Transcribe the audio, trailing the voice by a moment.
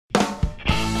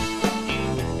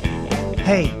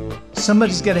Hey,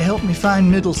 somebody's got to help me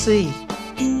find middle C.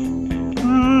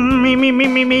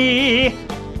 Me.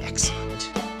 Excellent.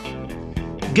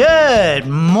 Good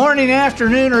morning,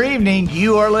 afternoon, or evening.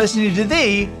 You are listening to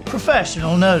the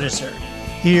Professional Noticer.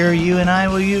 Here, you and I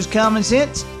will use common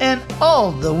sense and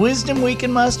all the wisdom we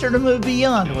can muster to move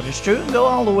beyond what is true and go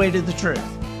all the way to the truth.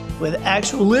 With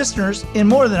actual listeners in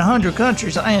more than 100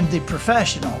 countries, I am the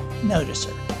Professional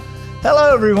Noticer.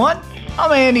 Hello, everyone.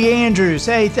 I'm Andy Andrews.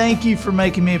 Hey, thank you for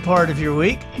making me a part of your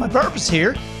week. My purpose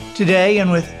here today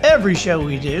and with every show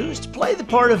we do is to play the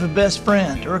part of a best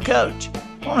friend or a coach.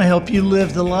 I want to help you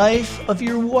live the life of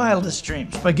your wildest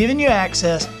dreams by giving you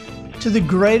access to the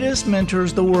greatest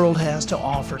mentors the world has to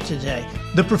offer today.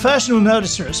 The Professional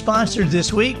Noticer is sponsored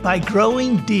this week by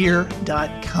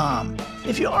growingdeer.com.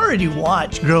 If you already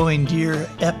watch Growing Deer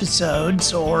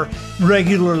episodes or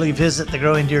regularly visit the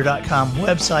growingdeer.com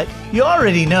website, you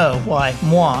already know why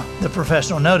moi, the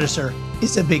Professional Noticer,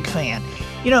 is a big fan.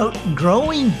 You know,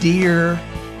 Growing Deer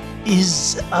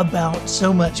is about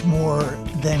so much more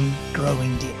than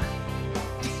growing deer.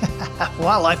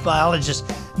 Wildlife biologist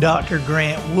Dr.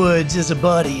 Grant Woods is a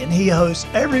buddy, and he hosts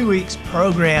every week's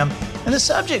program, and the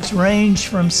subjects range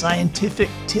from scientific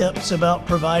tips about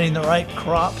providing the right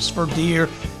crops for deer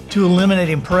to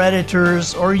eliminating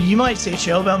predators, or you might see a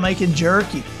show about making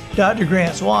jerky. Dr.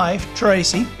 Grant's wife,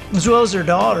 Tracy, as well as their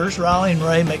daughters, Riley and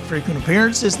Ray, make frequent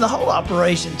appearances. The whole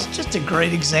operation is just a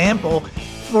great example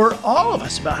for all of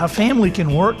us about how family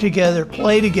can work together,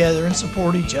 play together, and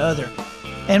support each other.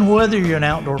 And whether you're an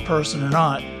outdoor person or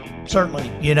not, certainly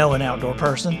you know an outdoor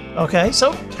person, okay?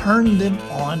 So turn them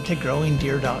on to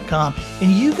growingdeer.com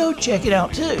and you go check it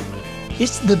out too.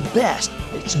 It's the best.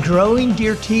 It's Growing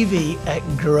Deer TV at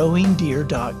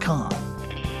growingdeer.com.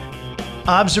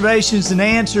 Observations and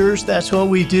answers, that's what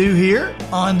we do here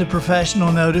on the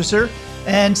Professional Noticer.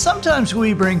 And sometimes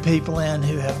we bring people in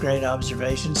who have great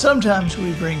observations. Sometimes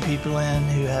we bring people in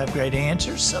who have great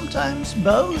answers. Sometimes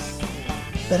both.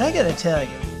 But I got to tell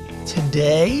you,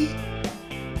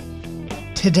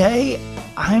 Today,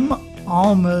 I'm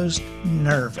almost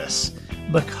nervous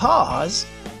because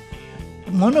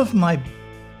one of my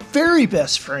very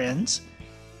best friends,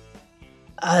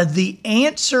 the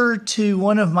answer to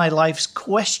one of my life's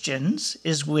questions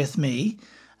is with me.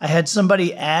 I had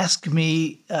somebody ask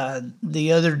me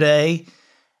the other day,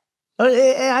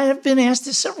 I have been asked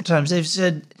this several times. They've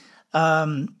said,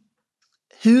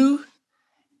 who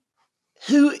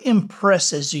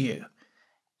impresses you?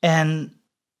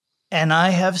 And I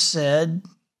have said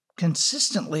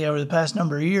consistently over the past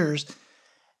number of years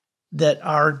that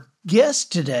our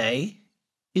guest today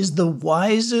is the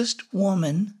wisest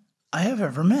woman I have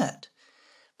ever met.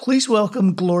 Please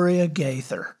welcome Gloria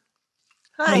Gaither.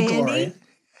 Hi, hey, Gloria. Andy.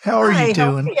 How are you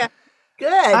doing? How are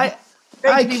you? Good.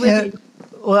 Great to be with you.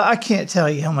 Well, I can't tell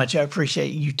you how much I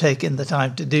appreciate you taking the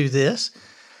time to do this.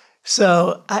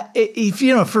 So, if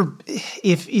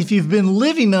you've been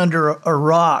living under a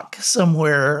rock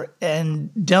somewhere and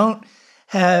don't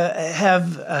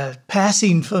have a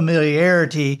passing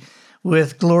familiarity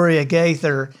with Gloria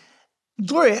Gaither,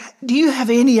 Gloria, do you have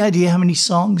any idea how many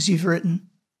songs you've written?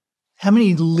 How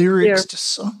many lyrics to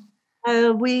song?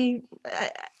 The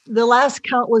last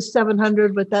count was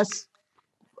 700, but that's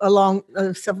a long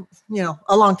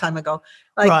time ago.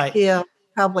 Right. Yeah,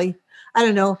 probably. I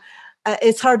don't know.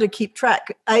 It's hard to keep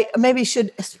track. I maybe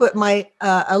should put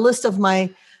a list of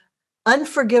my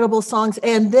unforgettable songs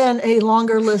and then a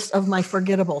longer list of my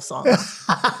forgettable songs.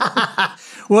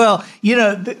 Well,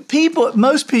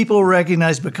 most people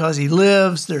recognize Because He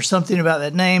Lives. There's something about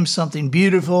that name, something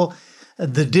beautiful.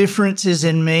 The Difference Is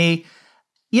in Me.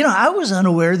 I was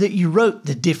unaware that you wrote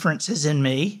The Difference Is in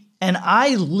Me, and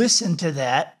I listen to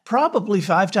that probably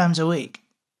 5 times a week.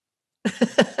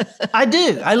 I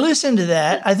do. I listen to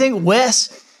that. I think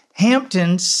Wes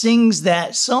Hampton sings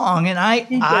that song, and I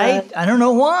don't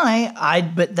know why.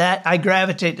 I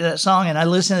gravitate to that song, and I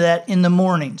listen to that in the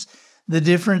mornings. The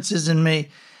Difference Is in Me,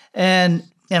 and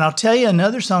I'll tell you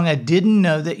another song I didn't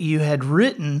know that you had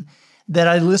written that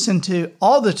I listen to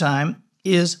all the time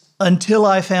is Until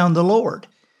I Found the Lord,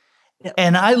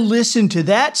 and I listened to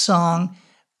that song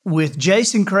with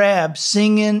Jason Crabb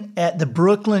singing at the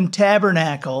Brooklyn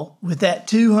Tabernacle with that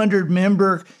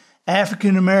 200-member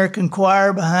African-American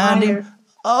choir behind him.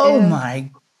 Oh, my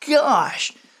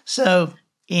gosh. So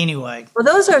anyway. Well,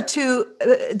 those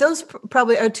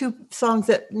probably are two songs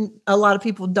that a lot of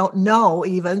people don't know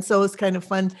even, so it's kind of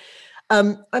fun.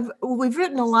 We've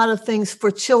written a lot of things for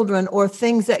children or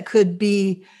things that could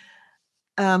be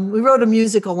we wrote a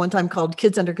musical one time called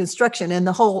Kids Under Construction, and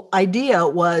the whole idea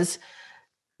was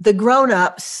the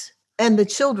grown-ups and the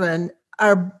children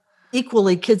are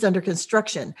equally kids under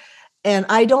construction. And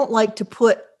I don't like to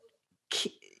put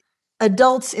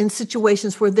adults in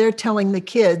situations where they're telling the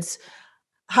kids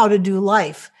how to do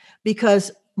life,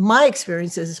 because my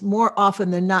experience is more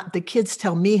often than not, the kids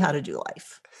tell me how to do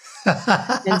life.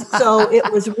 And so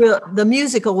the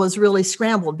musical was really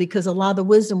scrambled because a lot of the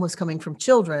wisdom was coming from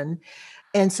children.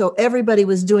 And so everybody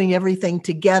was doing everything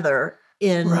together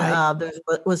there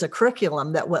was a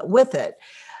curriculum that went with it.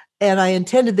 And I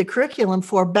intended the curriculum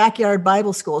for backyard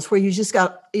Bible schools where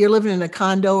you're living in a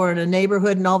condo or in a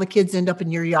neighborhood and all the kids end up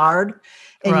in your yard.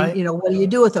 And, what do you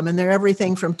do with them? And they're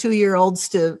everything from 2-year-olds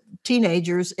to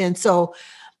teenagers. And so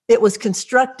it was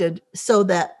constructed so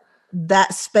that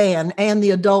span and the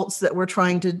adults that were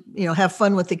trying to, have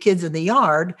fun with the kids in the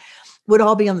yard would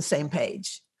all be on the same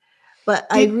page. But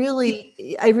I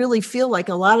really feel like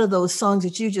a lot of those songs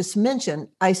that you just mentioned,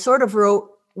 I sort of wrote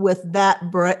with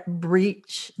that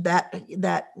breach, that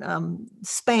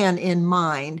span in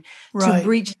mind, to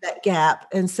breach that gap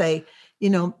and say,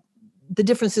 the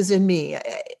differences in me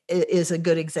is a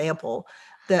good example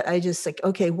that I just think,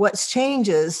 okay, what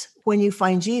changes when you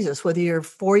find Jesus, whether you're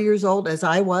 4 years old, as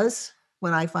I was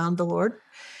when I found the Lord,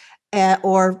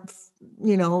 or,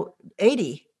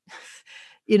 80,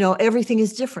 everything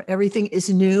is different. Everything is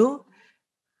new.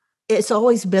 It's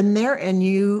always been there. And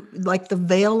you, like the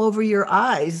veil over your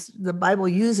eyes, the Bible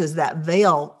uses that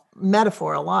veil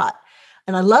metaphor a lot.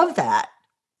 And I love that.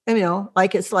 And,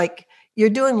 it's like you're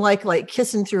doing like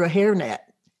kissing through a hairnet.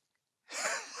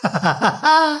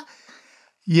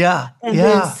 Yeah. And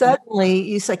then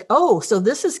suddenly it's like, oh, so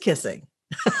this is kissing.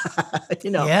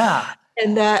 Yeah.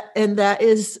 And that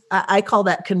is, I call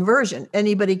that conversion.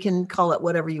 Anybody can call it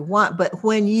whatever you want. But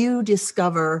when you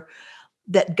discover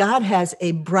that God has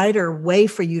a brighter way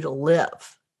for you to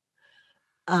live,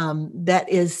 that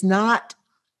is not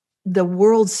the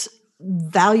world's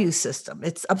value system.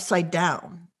 It's upside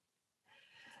down.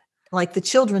 Like the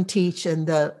children teach, and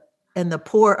the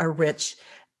poor are rich,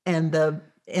 and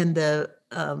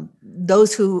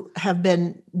those who have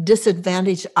been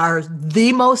disadvantaged are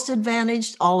the most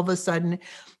advantaged all of a sudden,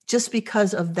 just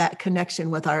because of that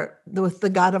connection with the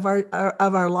God of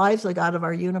our lives, the God of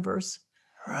our universe.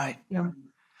 Right.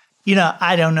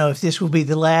 I don't know if this will be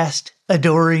the last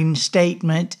adoring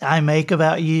statement I make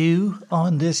about you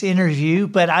on this interview,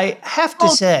 but I have to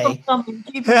say,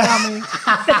 keep coming.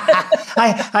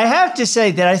 I have to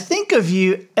say that I think of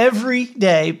you every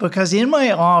day, because in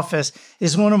my office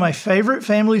is one of my favorite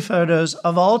family photos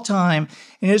of all time.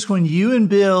 And it's when you and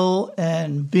Bill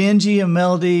and Benji and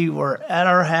Melody were at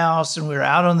our house and we were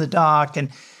out on the dock, and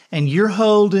you're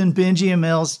holding Benji and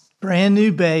Mel's brand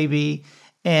new baby.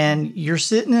 And you're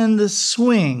sitting in the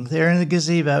swing there in the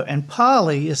gazebo, and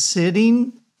Polly is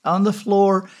sitting on the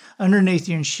floor underneath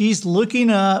you, and she's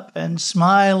looking up and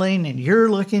smiling, and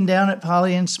you're looking down at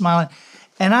Polly and smiling.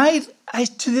 And I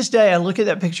to this day, I look at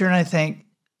that picture and I think,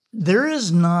 there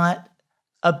is not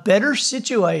a better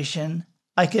situation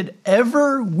I could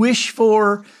ever wish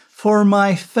for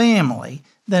my family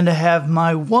than to have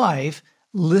my wife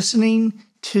listening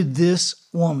to this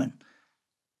woman.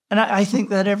 And I think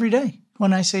that every day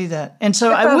when I say that. And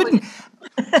so I wouldn't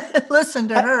listen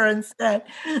to her instead.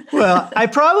 Well, I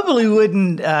probably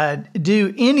wouldn't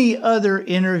do any other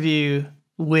interview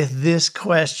with this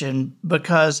question,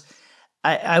 because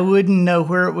I wouldn't know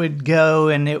where it would go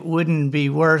and it wouldn't be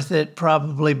worth it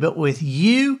probably. But with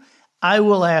you, I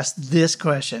will ask this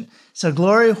question. So,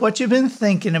 Gloria, what you been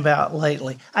thinking about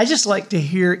lately? I just like to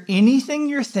hear anything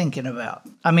you're thinking about.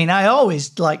 I mean, I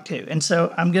always like to. And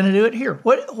so I'm going to do it here.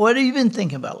 What have you been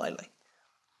thinking about lately?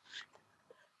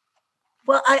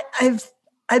 Well,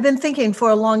 I've been thinking for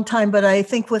a long time, but I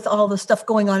think with all the stuff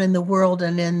going on in the world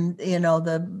and in,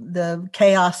 the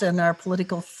chaos in our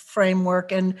political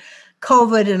framework and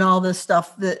COVID and all this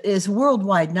stuff that is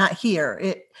worldwide, not here.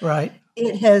 It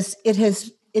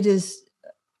is,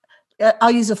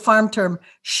 I'll use a farm term,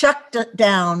 shucked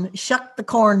the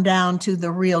corn down to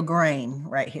the real grain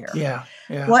right here. Yeah.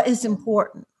 What is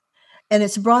important? And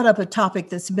it's brought up a topic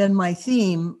that's been my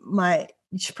theme,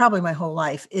 probably my whole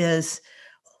life, is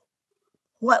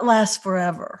what lasts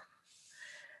forever.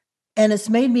 And it's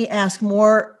made me ask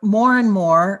more and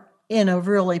more in a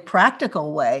really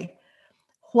practical way,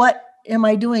 what am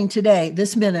I doing today,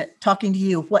 this minute, talking to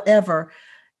you, whatever,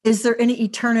 is there any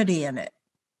eternity in it?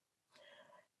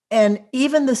 And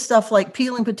even the stuff like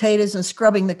peeling potatoes and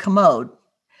scrubbing the commode,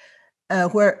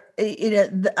 where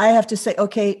I have to say,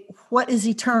 okay, what is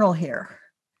eternal here?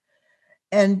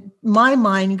 And my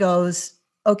mind goes,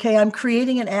 okay, I'm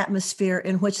creating an atmosphere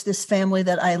in which this family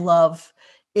that I love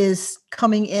is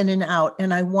coming in and out.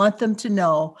 And I want them to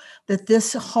know that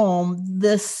this home,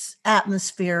 this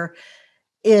atmosphere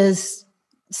is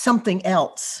something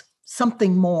else,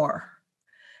 something more.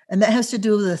 And that has to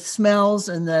do with the smells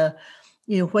and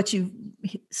what you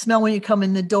smell when you come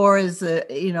in the door. Is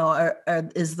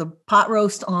is the pot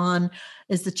roast on?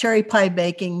 Is the cherry pie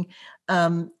baking?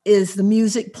 Is the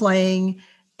music playing?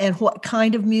 And what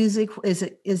kind of music is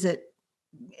it? Is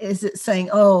it saying,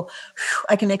 oh, whew,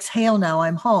 I can exhale now,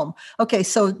 I'm home? Okay,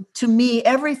 so to me,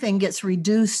 everything gets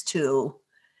reduced to,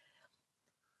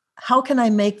 how can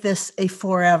I make this a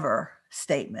forever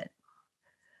statement?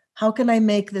 How can I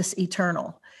make this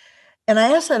eternal? And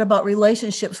I ask that about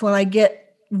relationships when I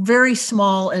get very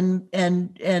small and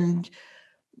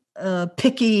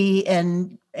picky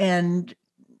and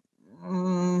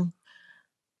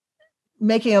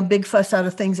making a big fuss out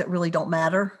of things that really don't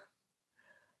matter.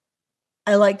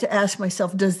 I like to ask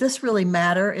myself, does this really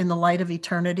matter in the light of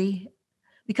eternity?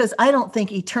 Because I don't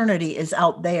think eternity is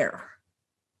out there.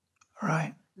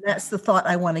 Right. That's the thought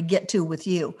I want to get to with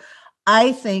you.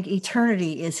 I think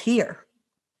eternity is here.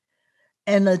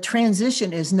 And the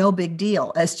transition is no big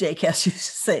deal, as Jake used to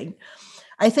sing.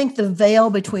 I think the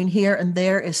veil between here and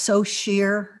there is so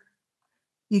sheer,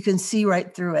 you can see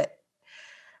right through it.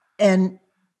 And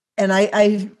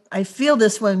I feel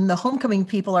this when the homecoming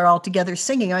people are all together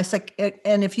singing. I was like,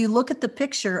 and if you look at the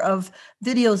picture of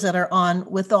videos that are on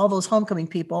with all those homecoming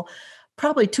people,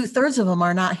 probably 2/3 of them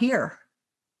are not here.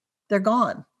 They're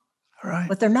gone. Right.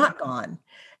 But they're not gone.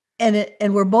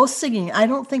 And we're both singing. I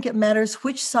don't think it matters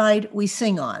which side we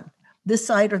sing on, this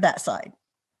side or that side.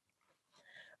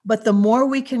 But the more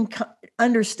we can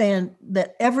understand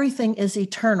that everything is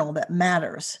eternal, that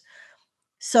matters.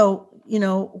 So,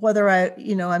 whether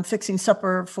I'm fixing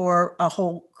supper for a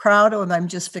whole crowd, or I'm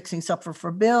just fixing supper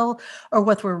for Bill, or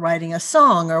whether we're writing a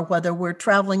song, or whether we're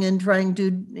traveling and trying to,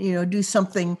 do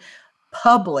something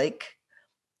public.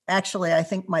 Actually, I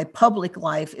think my public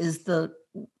life is the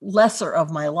lesser of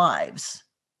my lives.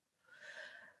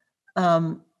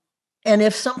 And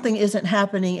if something isn't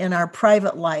happening in our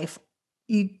private life,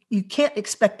 you can't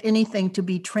expect anything to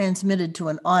be transmitted to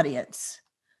an audience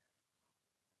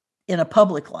in a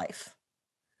public life.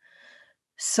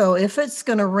 So if it's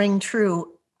going to ring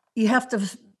true, you have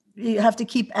to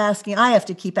keep asking. I have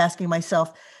to keep asking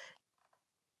myself,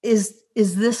 is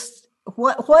this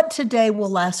what today will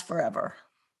last forever?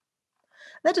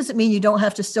 That doesn't mean you don't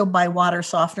have to still buy water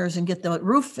softeners and get the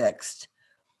roof fixed.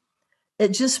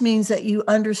 It just means that you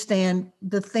understand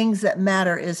the things that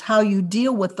matter is how you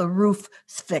deal with the roof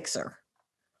fixer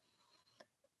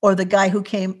or the guy who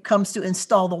comes to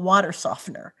install the water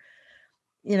softener.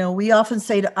 We often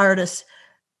say to artists,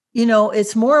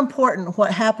 it's more important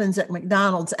what happens at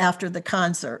McDonald's after the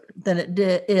concert than it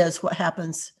is what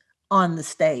happens on the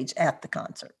stage at the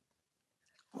concert.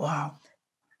 Wow.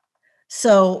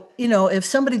 So, if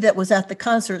somebody that was at the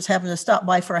concert is having to stop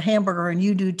by for a hamburger and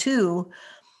you do too,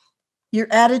 your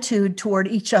attitude toward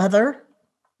each other,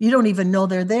 you don't even know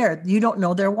they're there. You don't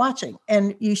know they're watching,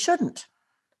 and you shouldn't.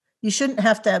 You shouldn't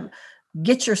have to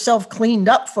get yourself cleaned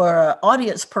up for an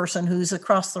audience person who's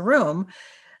across the room.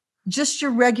 Just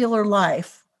your regular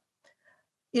life.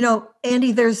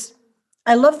 Andy,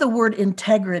 I love the word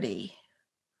integrity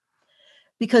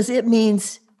because it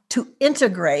means to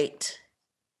integrate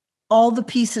all the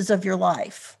pieces of your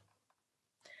life.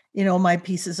 My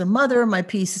piece is a mother, my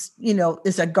piece,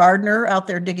 is a gardener out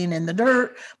there digging in the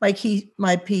dirt. My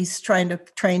piece trying to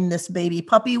train this baby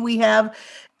puppy we have,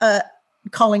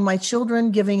 calling my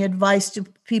children, giving advice to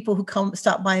people who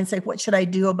stop by and say, what should I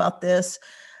do about this?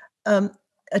 A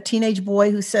teenage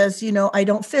boy who says, I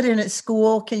don't fit in at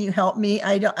school. Can you help me?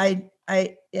 Am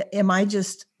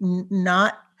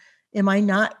I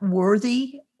not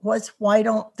worthy? Why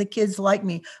don't the kids like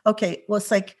me? Okay. Well,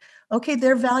 it's like, okay,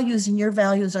 their values and your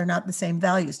values are not the same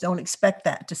values. Don't expect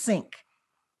that to sync.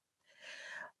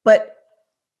 But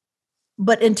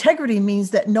integrity means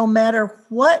that no matter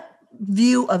what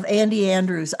view of Andy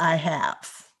Andrews I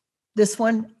have, this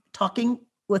one talking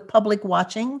with public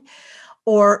watching,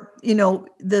 or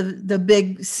the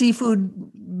big seafood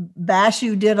bash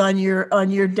you did on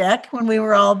your deck when we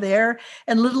were all there,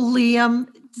 and little Liam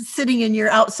sitting in your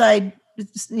outside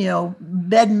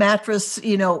bed mattress,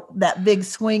 that big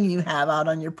swing you have out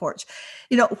on your porch,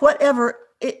 whatever,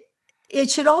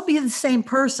 it should all be the same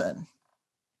person.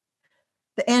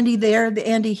 The Andy there, the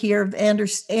Andy here,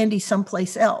 the Andy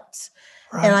someplace else.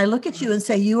 Right. And I look at you and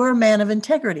say, you are a man of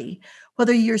integrity,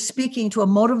 whether you're speaking to a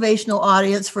motivational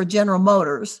audience for General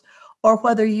Motors, or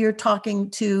whether you're talking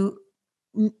to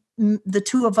the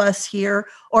two of us here,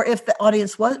 or if the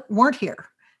audience weren't here,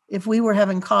 if we were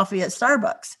having coffee at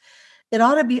Starbucks. it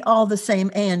ought to be all the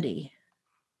same Andy.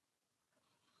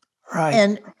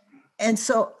 Right. And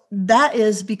so that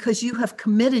is because you have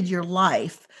committed your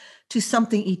life to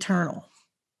something eternal.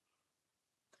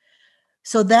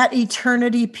 So that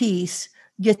eternity piece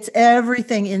gets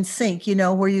everything in sync,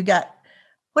 where you got,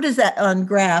 what is that on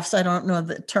graphs? I don't know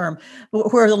the term,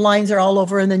 where the lines are all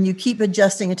over and then you keep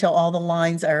adjusting until all the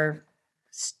lines are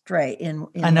straight in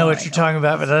I know line. what you're talking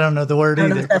about, but I don't know the word I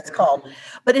don't know either. what that's called.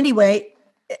 But anyway,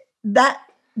 that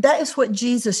is what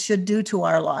Jesus should do to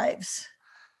our lives.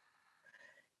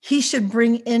 He should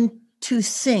bring into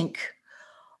sync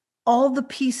all the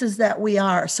pieces that we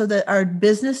are, so that our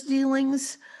business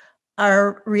dealings,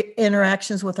 our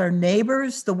interactions with our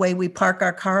neighbors, the way we park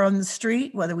our car on the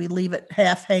street, whether we leave it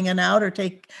half hanging out or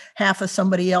take half of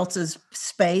somebody else's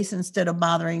space instead of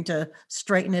bothering to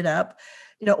straighten it up,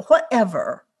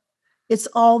 whatever. It's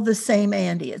all the same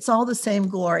Andy. It's all the same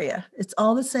Gloria. It's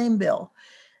all the same Bill.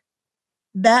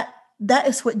 That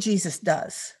is what Jesus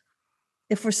does.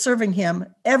 If we're serving him,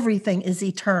 everything is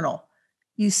eternal.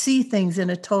 You see things in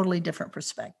a totally different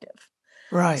perspective.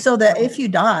 Right. So that if you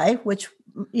die, which,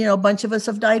 a bunch of us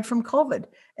have died from COVID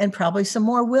and probably some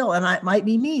more will, and it might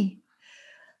be me,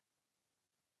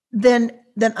 then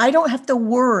I don't have to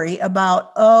worry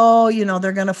about,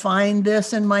 they're going to find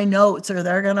this in my notes, or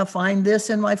they're going to find this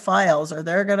in my files, or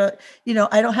they're going to,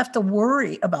 I don't have to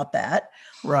worry about that.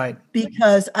 Right.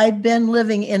 Because I've been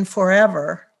living in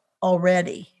forever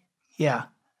already. Yeah.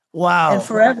 Wow. And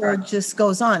forever just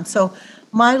goes on. So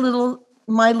my little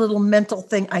mental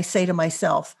thing I say to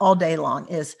myself all day long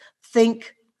is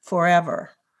think forever.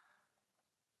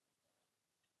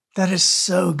 That is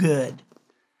so good.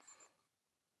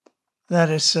 That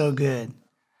is so good.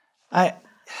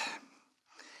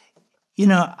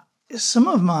 Some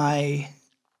of my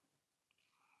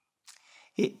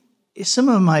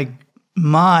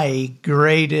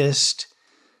greatest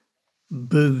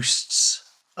boosts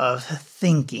of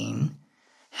thinking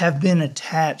have been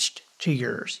attached to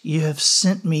yours. You have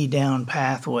sent me down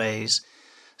pathways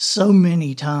so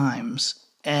many times,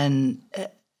 and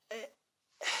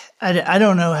I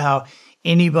don't know how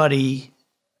anybody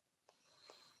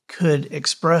could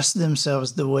express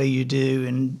themselves the way you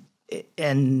do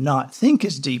and not think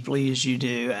as deeply as you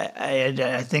do.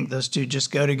 I think those two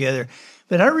just go together.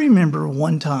 But I remember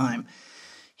one time,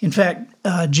 in fact,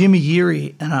 Jimmy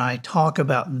Yeary and I talk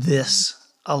about this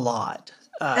a lot.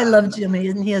 I love Jimmy.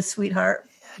 Isn't he a sweetheart?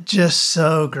 Just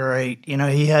so great.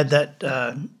 He had that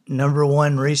number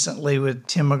one recently with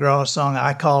Tim McGraw's song,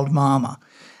 I Called Mama.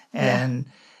 But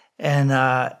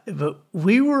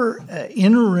we were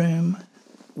in a room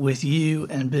with you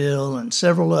and Bill and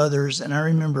several others, and I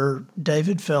remember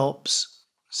David Phelps'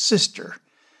 sister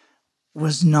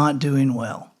was not doing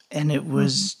well, and it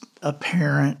was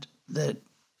apparent that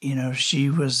she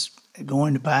was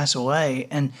going to pass away,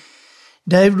 and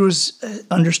David was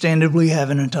understandably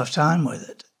having a tough time with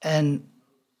it, and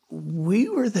we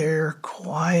were there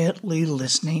quietly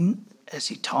listening as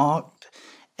he talked,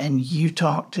 and you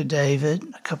talked to David.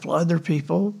 A couple other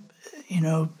people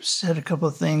said a couple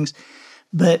of things.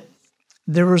 But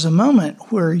there was a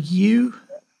moment where you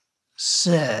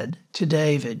said to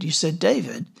David,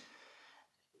 David,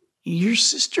 your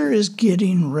sister is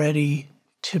getting ready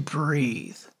to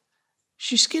breathe.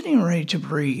 She's getting ready to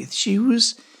breathe. She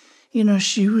was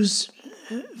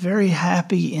very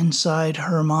happy inside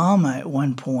her mama at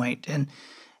one point,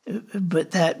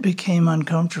 but that became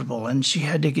uncomfortable, and she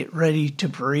had to get ready to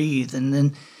breathe,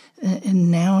 and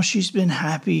now she's been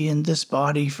happy in this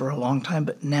body for a long time,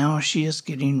 but now she is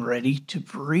getting ready to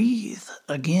breathe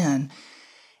again.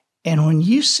 And when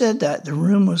you said that, the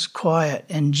room was quiet,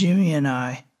 and Jimmy and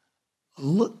I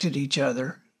looked at each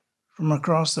other from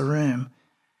across the room.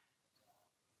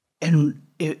 And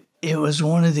it was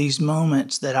one of these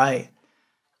moments that I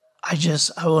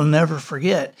will never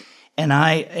forget. And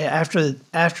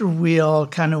after we all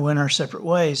kind of went our separate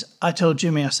ways, I told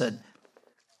Jimmy, I said,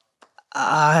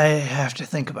 I have to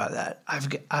think about that.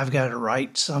 I've got to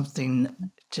write something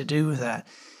to do with that.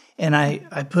 And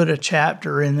I put a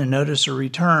chapter in the Notice of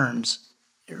Returns,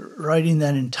 writing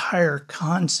that entire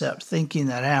concept, thinking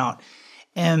that out.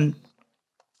 And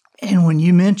when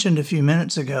you mentioned a few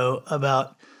minutes ago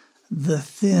about the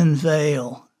thin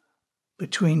veil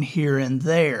between here and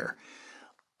there,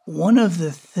 one of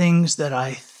the things that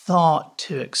I thought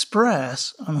to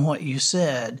express on what you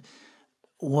said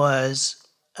was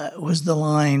the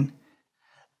line,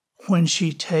 when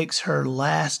she takes her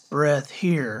last breath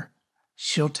here,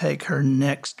 she'll take her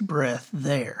next breath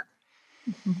there.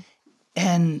 Mm-hmm.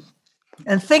 And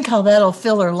think how that'll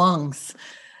fill her lungs.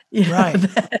 Right.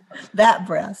 That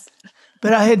breath.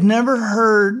 But I had never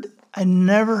heard I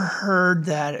never heard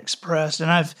that expressed,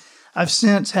 and I've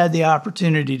since had the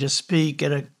opportunity to speak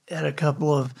at a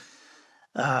couple of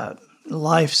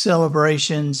life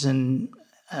celebrations, and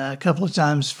a couple of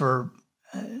times for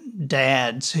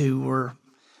dads who were,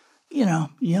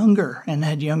 younger and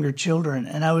had younger children,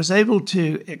 and I was able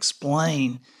to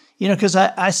explain, because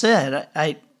I said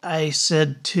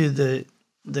to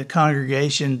the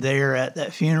congregation there at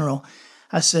that funeral,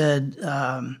 I said,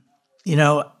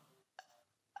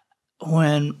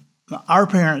 when our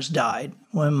parents died,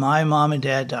 when my mom and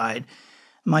dad died,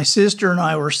 my sister and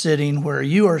I were sitting where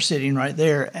you are sitting right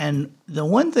there. And the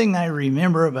one thing I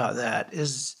remember about that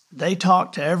is they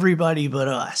talked to everybody but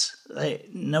us.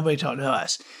 Nobody talked to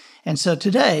us. And so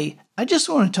today, I just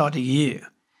want to talk to you.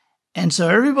 And so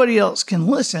everybody else can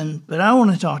listen, but I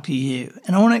want to talk to you.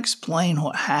 And I want to explain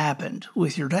what happened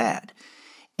with your dad.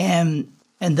 And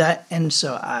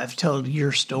so I've told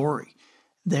your story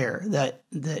there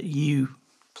that you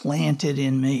planted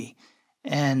in me.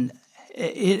 And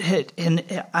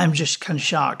I'm just kind of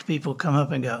shocked. People come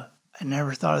up and go, I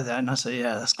never thought of that. And I say,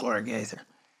 yeah, that's Gloria Gaither.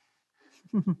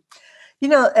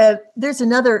 There's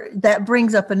that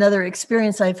brings up another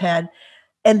experience I've had,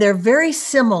 and they're very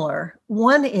similar.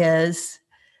 One is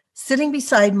sitting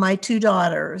beside my two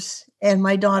daughters and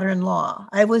my daughter-in-law.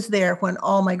 I was there when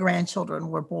all my grandchildren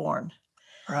were born.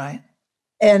 Right.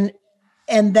 And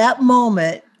that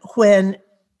moment when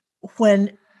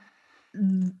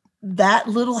that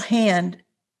little hand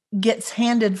gets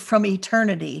handed from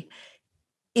eternity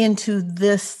into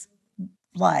this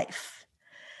life.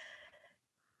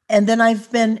 And then I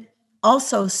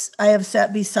have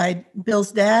sat beside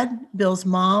Bill's dad, Bill's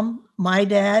mom, my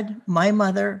dad, my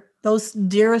mother, those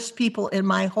dearest people in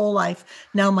my whole life,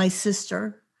 now my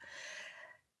sister,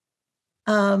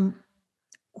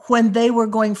 when they were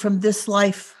going from this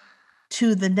life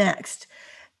to the next.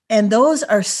 And those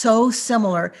are so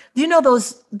similar. Do you know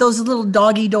those little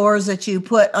doggy doors that you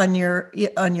put on your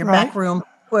Right. back room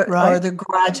or the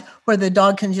garage where the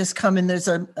dog can just come in? There's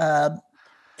a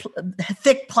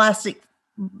thick plastic,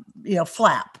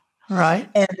 flap. Right.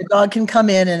 And the dog can come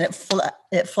in and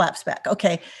it flaps back.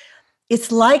 Okay. It's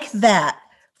like that.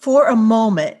 For a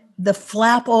moment, the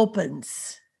flap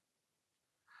opens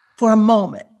for a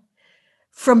moment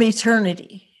from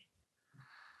eternity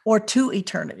or to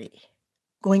eternity,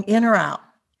 going in or out.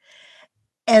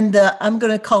 And I'm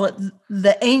going to call it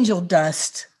the angel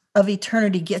dust of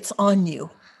eternity gets on you.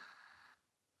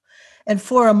 And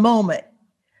for a moment,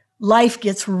 life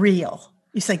gets real.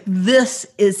 It's like, this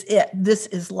is it. This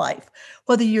is life.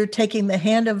 Whether you're taking the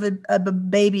hand of a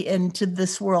baby into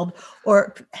this world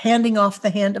or handing off the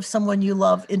hand of someone you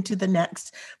love into the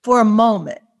next, for a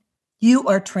moment, you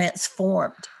are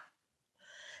transformed.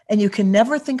 And you can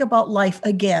never think about life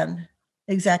again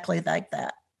exactly like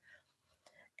that.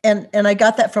 And I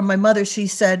got that from my mother. She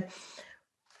said,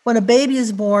 when a baby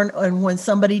is born and when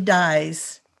somebody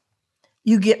dies,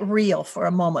 you get real for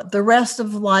a moment. The rest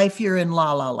of life, you're in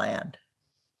la la land.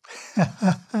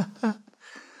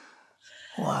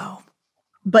 Wow.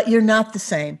 But you're not the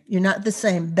same. You're not the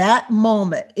same. That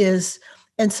moment is,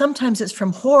 and sometimes it's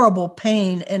from horrible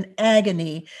pain and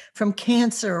agony, from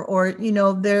cancer, or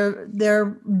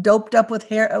they're doped up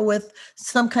with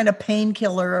some kind of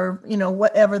painkiller, or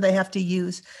whatever they have to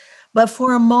use. But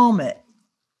for a moment,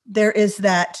 there is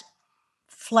that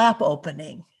flap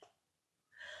opening.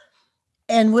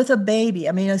 And with a baby,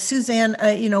 Suzanne,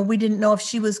 we didn't know if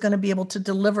she was going to be able to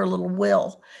deliver little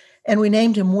Will. And we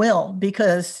named him Will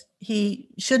because he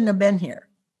shouldn't have been here.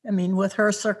 With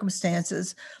her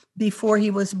circumstances before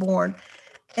he was born.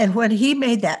 And when he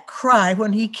made that cry,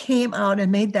 when he came out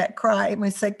and made that cry, it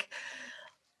was like,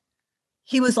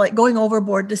 he was like going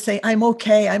overboard to say, I'm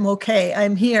okay,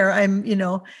 I'm here, and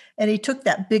he took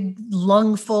that big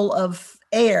lung full of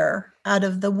air out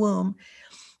of the womb.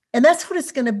 And that's what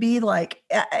it's going to be like.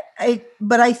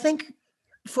 But I think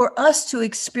for us to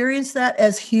experience that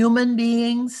as human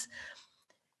beings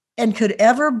and could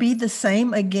ever be the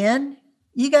same again,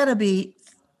 you got to be,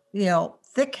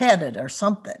 thick-headed or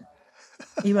something.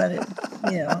 You got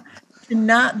to, to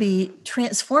not be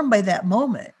transformed by that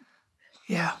moment.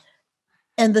 Yeah.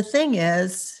 And the thing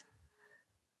is,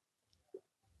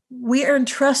 we are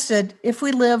entrusted, if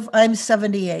we live, I'm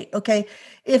 78, okay?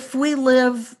 If we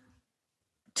live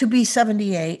to be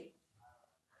 78,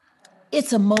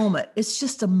 it's a moment. It's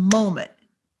just a moment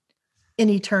in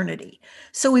eternity.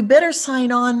 So we better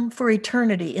sign on for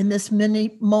eternity in this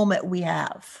mini moment we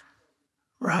have.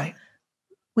 Right.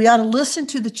 We ought to listen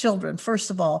to the children, first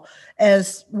of all,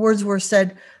 as Wordsworth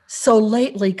said, so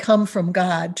lately come from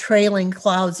God, trailing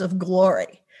clouds of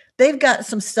glory. They've got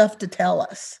some stuff to tell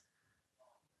us.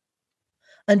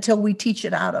 until we teach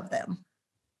it out of them.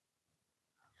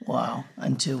 Wow.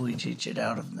 Until we teach it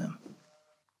out of them.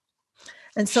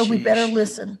 And so we better Sheesh.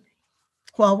 listen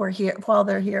while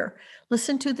they're here.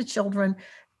 Listen to the children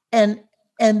and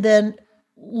then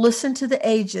listen to the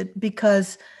aged,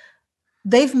 because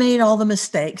they've made all the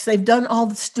mistakes. They've done all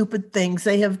the stupid things.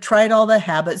 They have tried all the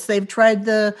habits. They've tried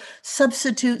the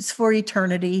substitutes for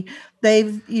eternity.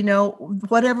 They've,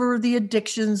 whatever the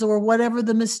addictions or whatever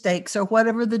the mistakes or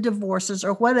whatever the divorces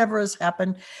or whatever has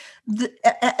happened,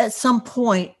 at some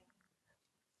point,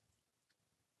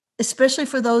 especially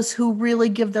for those who really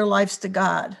give their lives to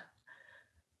God,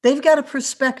 they've got a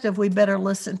perspective we better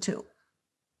listen to.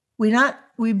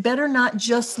 We better not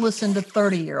just listen to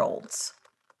 30-year-olds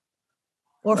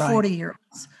or Right.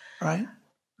 40-year-olds. Right.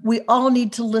 We all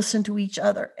need to listen to each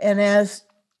other. And as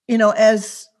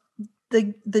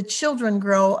the children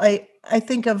grow, I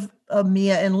think of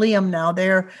Mia and Liam now.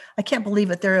 I can't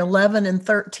believe it. They're 11 and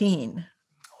 13.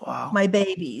 Wow. My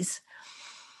babies.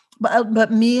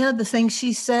 But Mia, the things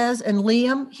she says, and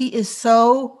Liam, he is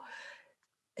so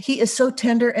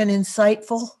tender and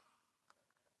insightful.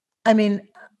 I mean,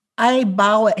 I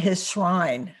bow at his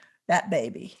shrine, that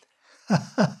baby,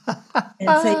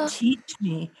 and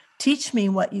say, teach me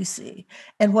what you see.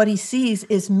 And what he sees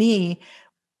is me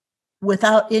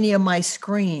without any of my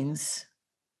screens.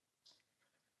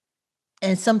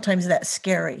 And sometimes that's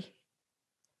scary.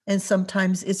 And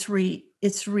sometimes it's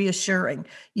reassuring.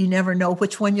 You never know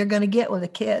which one you're going to get with a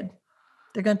kid.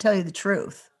 They're going to tell you the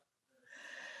truth.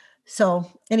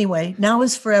 So anyway, Now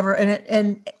is Forever.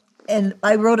 And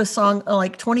I wrote a song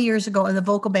like 20 years ago, and the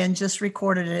vocal band just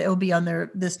recorded it. It will be on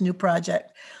this new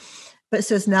project. But it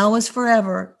says, now is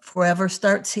forever. Forever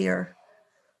starts here.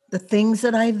 The things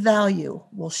that I value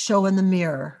will show in the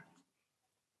mirror.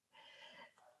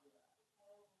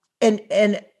 And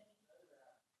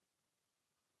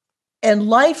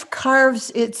life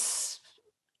carves its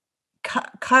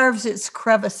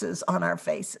crevices on our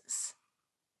faces.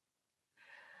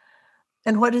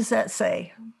 And what does that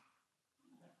say?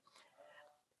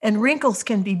 And wrinkles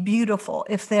can be beautiful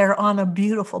if they're on a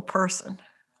beautiful person.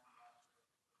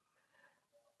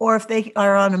 Or if they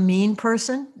are on a mean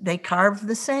person, they carve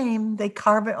the same. They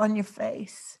carve it on your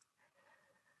face.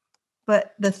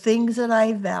 But the things that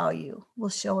I value will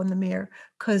show in the mirror,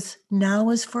 because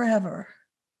now is forever.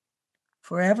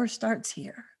 Forever starts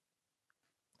here.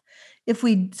 If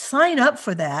we sign up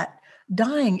for that,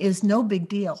 dying is no big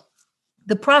deal.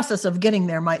 The process of getting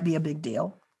there might be a big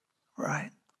deal.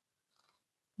 Right.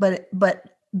 But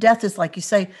death is, like you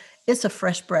say, it's a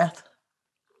fresh breath.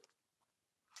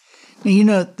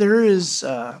 Now, there is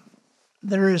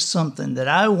something that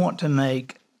I want to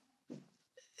make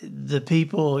the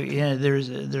people.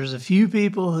 There's a few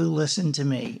people who listen to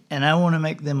me, and I want to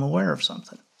make them aware of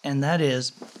something, and that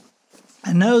is,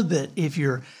 I know that if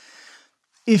you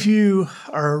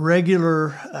are a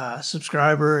regular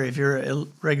subscriber, if you're a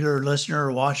regular listener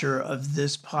or watcher of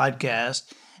this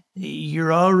podcast,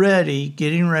 you're already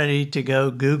getting ready to go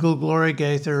Google Gloria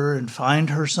Gaither and find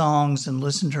her songs and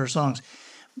listen to her songs.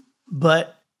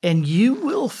 And you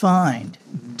will find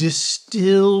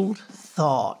distilled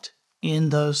thought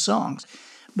in those songs.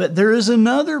 But there is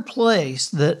another place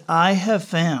that I have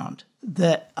found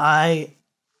that I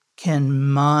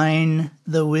can mine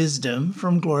the wisdom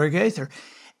from Gloria Gaither.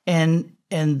 And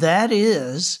that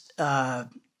is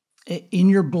in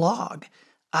your blog.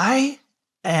 I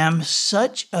am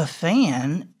such a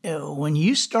fan when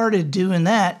you started doing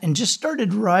that and just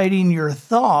started writing your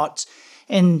thoughts,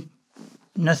 and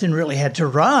nothing really had to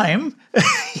rhyme,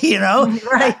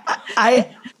 Right.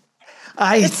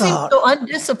 I it thought, seems so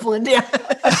undisciplined. Yeah.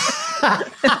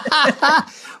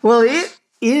 well, it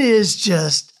is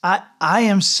just, I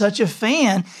am such a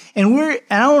fan, and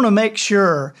I want to make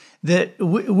sure that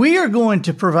we are going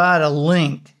to provide a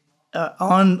link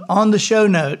on the show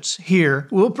notes here.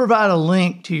 We'll provide a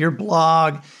link to your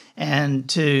blog and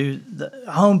to the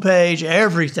homepage,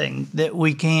 everything that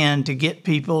we can to get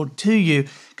people to you,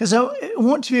 because I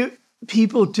want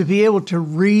people to be able to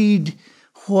read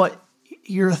what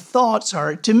your thoughts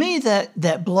are. To me,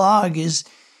 that blog is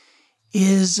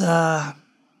I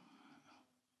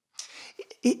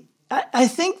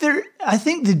think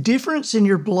the difference in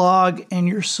your blog and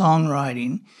your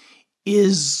songwriting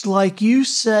is, like you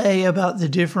say, about the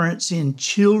difference in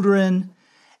children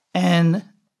and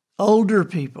older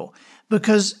people.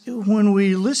 Because when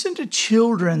we listen to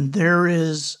children, there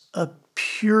is a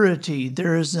purity,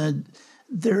 there is an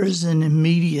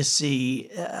immediacy,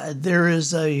 there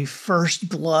is a first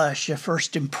blush, a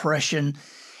first impression.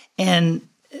 And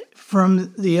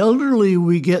from the elderly,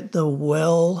 we get the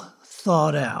well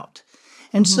thought out.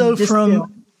 And so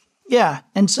Yeah.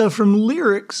 And so from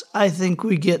lyrics, I think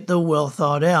we get the well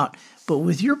thought out. But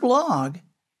with your blog,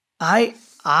 that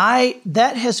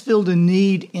has filled a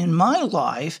need in my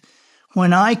life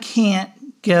when I can't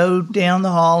go down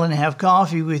the hall and have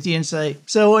coffee with you and say,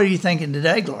 so what are you thinking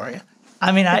today, Gloria?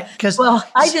 I mean,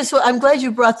 I'm glad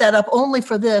you brought that up only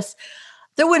for this.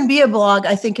 There wouldn't be a blog,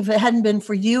 I think, if it hadn't been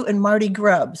for you and Marty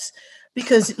Grubbs,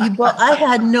 because I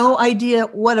had no idea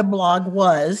what a blog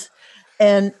was.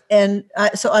 So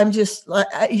I'm just,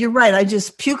 you're right. I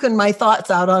just puking my thoughts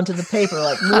out onto the paper,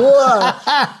 like, whoa.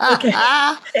 Okay.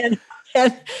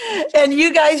 And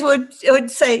you guys would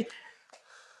say,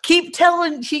 keep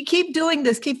doing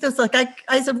this, keep this. Like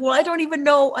I said, well, I don't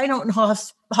know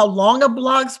how long a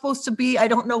blog's supposed to be. I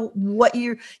don't know what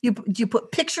you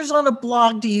put pictures on a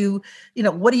blog.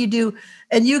 What do you do?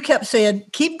 And you kept saying,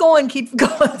 keep going.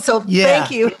 So Thank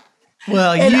you.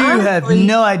 Well, and you have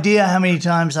no idea how many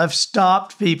times I've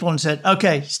stopped people and said,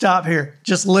 okay, stop here.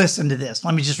 Just listen to this.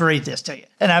 Let me just read this to you.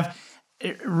 And I've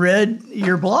read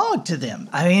your blog to them.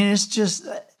 I mean, it's just...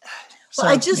 So,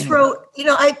 I just wrote,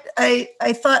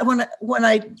 I thought when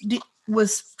I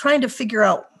was trying to figure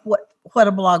out what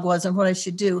a blog was and what I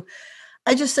should do,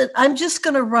 I just said, I'm just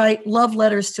going to write love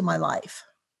letters to my life.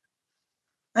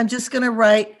 I'm going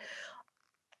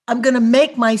to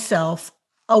make myself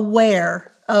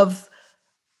aware of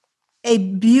a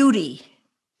beauty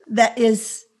that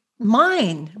is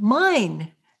mine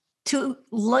to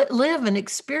live and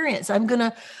experience. I'm going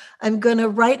to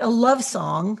write a love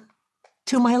song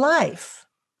to my life,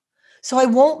 so I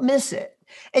won't miss it.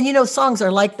 And songs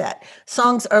are like that.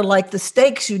 Songs are like the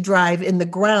stakes you drive in the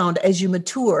ground as you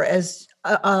mature as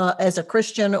a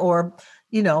Christian, or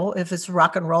if it's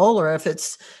rock and roll, or if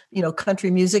it's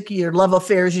country music, your love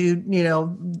affairs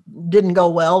didn't go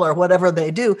well, or whatever they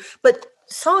do. But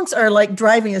songs are like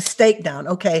driving a stake down.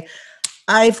 Okay,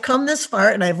 I've come this far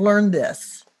and I've learned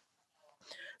this.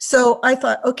 So I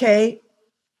thought, okay,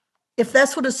 if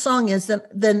that's what a song is,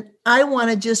 then I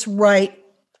want to just write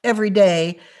every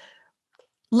day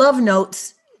love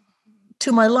notes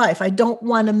to my life. I don't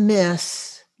want to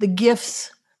miss the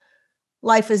gifts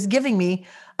life is giving me.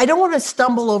 I don't want to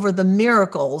stumble over the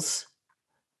miracles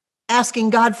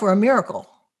asking God for a miracle.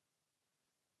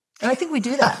 And I think we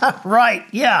do that. Right.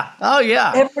 Yeah. Oh,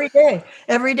 yeah.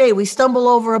 Every day we stumble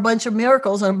over a bunch of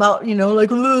miracles and about,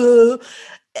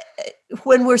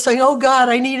 when we're saying, oh God,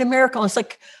 I need a miracle. It's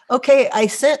like, okay, I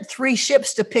sent 3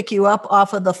 ships to pick you up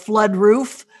off of the flood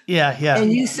roof. Yeah.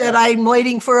 And you said, I'm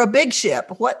waiting for a big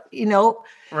ship. What,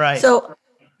 Right. So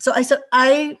I said,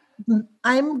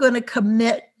 I'm going to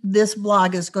commit. This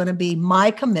blog is going to be my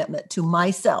commitment to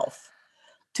myself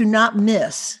to not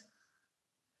miss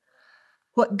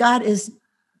what God is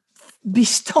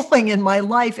bestowing in my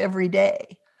life every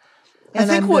day. And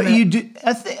I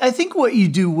think what you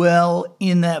do well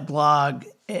in that blog,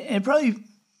 and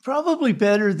probably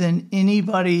better than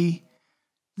anybody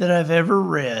that I've ever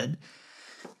read.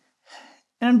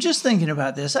 And I'm just thinking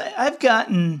about this. I've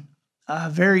gotten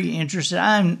very interested.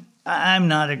 I'm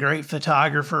not a great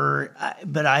photographer,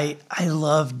 but I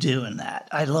love doing that.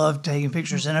 I love taking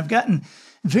pictures, and I've gotten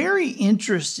very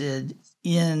interested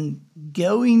in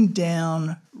going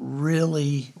down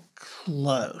really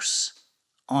close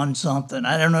on something.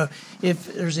 I don't know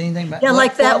if there's anything about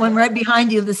like that one right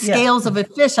behind you, the scales of a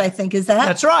fish, I think. Is that?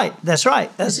 That's right.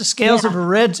 That's the scales of a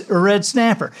red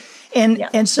snapper.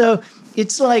 And so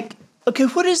it's like, okay,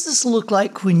 what does this look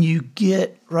like when you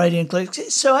get right in?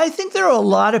 So I think there are a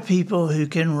lot of people who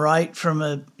can write from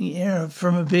a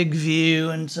big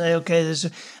view and say, okay,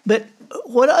 but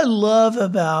what I love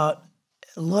about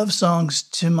love songs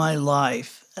to my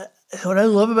life, what I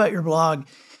love about your blog,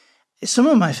 some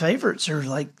of my favorites are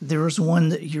like, there was one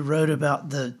that you wrote about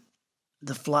the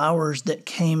flowers that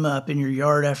came up in your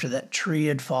yard after that tree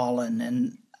had fallen.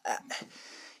 And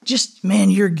just, man,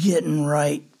 you're getting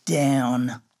right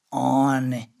down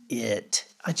on it.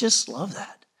 I just love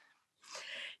that.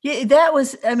 Yeah, that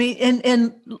was, I mean,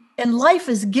 and life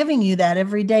is giving you that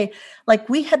every day. Like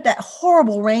we had that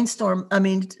horrible rainstorm. I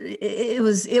mean, it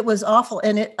was awful,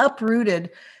 and it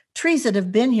uprooted trees that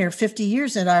have been here 50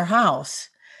 years in our house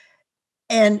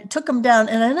and took them down.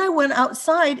 And then I went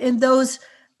outside, and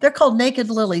they're called naked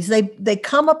lilies. They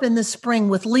come up in the spring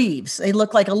with leaves. They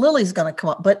look like a lily's going to come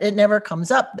up, but it never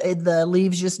comes up. The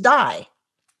leaves just die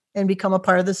and become a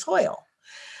part of the soil.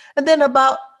 And then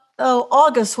about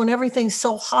August, when everything's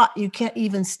so hot you can't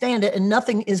even stand it and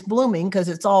nothing is blooming because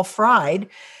it's all fried,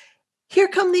 here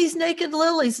come these naked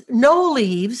lilies, no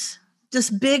leaves,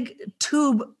 this big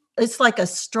tube. It's like a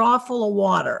straw full of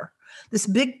water, this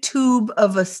big tube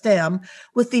of a stem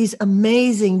with these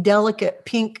amazing, delicate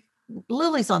pink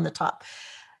lilies on the top.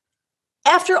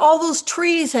 After all those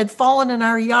trees had fallen in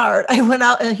our yard, I went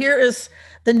out and here is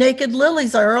the naked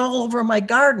lilies are all over my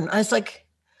garden. I was like,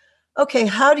 okay,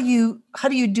 how do you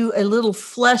do a little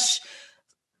flesh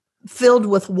filled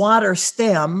with water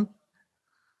stem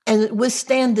and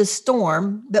withstand this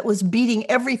storm that was beating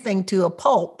everything to a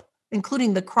pulp,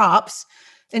 including the crops?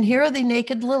 And here are the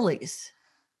naked lilies.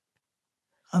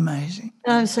 Amazing.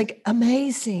 And I was like,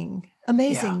 amazing.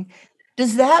 Yeah.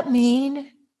 Does that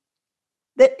mean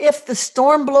that if the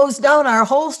storm blows down our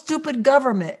whole stupid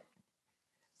government,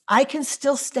 I can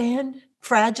still stand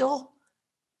fragile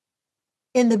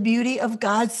in the beauty of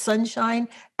God's sunshine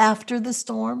after the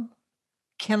storm?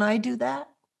 Can I do that?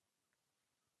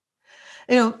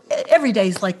 Every day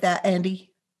is like that,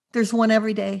 Andy. There's one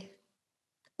every day.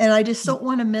 And I just don't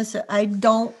want to miss it. I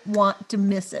don't want to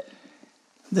miss it.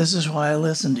 This is why I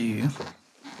listen to you.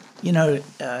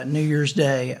 New Year's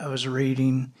Day, I was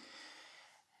reading,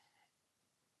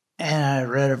 and I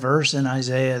read a verse in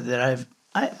Isaiah that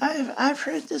I've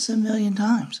read this a million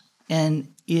times,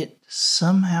 and it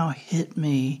somehow hit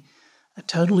me a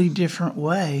totally different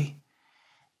way.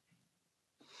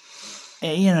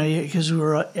 And, because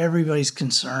everybody's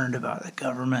concerned about the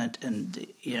government and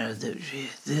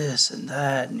this and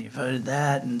that, and you voted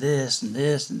that and this and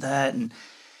this and that, and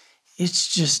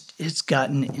it's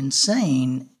gotten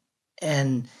insane.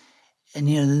 And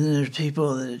then there's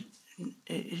people that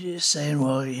is saying,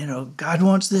 well, God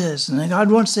wants this, and then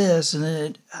God wants this,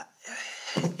 and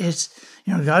it's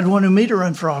God wanted me to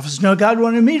run for office. No, God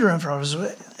wanted me to run for office.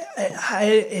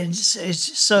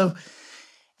 It's so.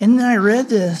 And then I read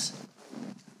this,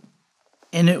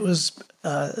 and it was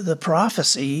the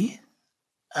prophecy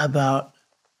about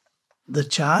the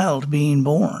child being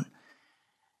born,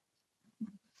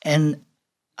 and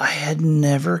I had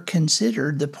never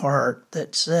considered the part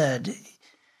that said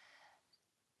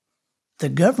the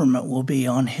government will be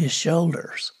on his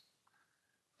shoulders.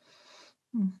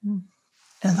 Mm-hmm.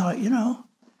 And I thought,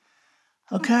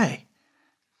 okay.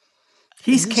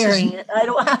 He's carrying it. I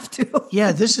don't have to.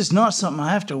 Yeah, this is not something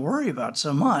I have to worry about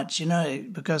so much,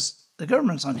 because the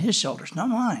government's on his shoulders, not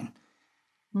mine.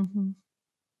 Mm-hmm.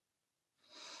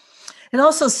 It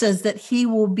also says that he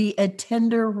will be a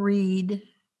tender reed.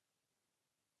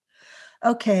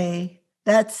 Okay,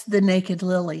 that's the naked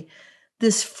lily.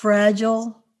 This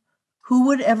fragile, who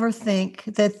would ever think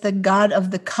that the God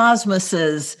of the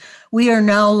cosmoses, we are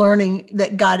now learning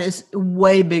that God is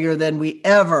way bigger than we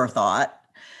ever thought.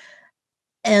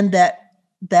 And that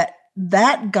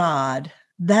God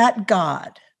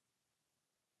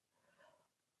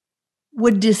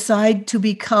would decide to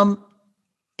become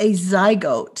a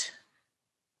zygote.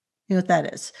 You know what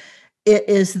that is? It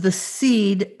is the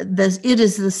seed, it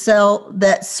is the cell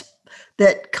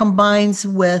that combines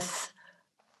with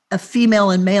a female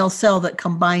and male cell that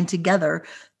combine together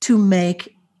to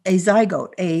make a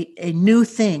zygote, a new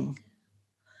thing.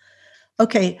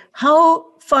 Okay, how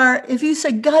far, if you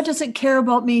say God doesn't care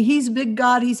about me, he's big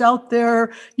God, he's out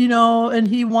there, and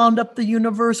he wound up the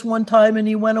universe one time and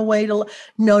he went away to,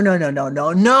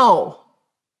 no.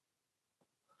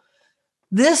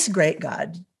 This great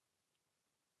God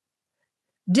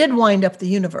did wind up the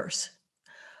universe,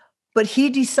 but he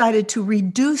decided to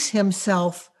reduce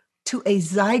himself to a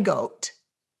zygote,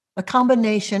 a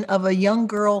combination of a young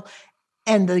girl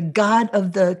and the God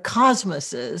of the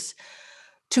cosmoses,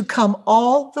 to come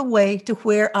all the way to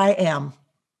where I am.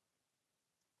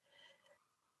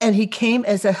 And he came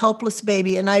as a helpless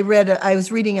baby. And I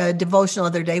was reading a devotional the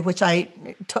other day, which I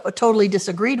totally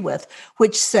disagreed with,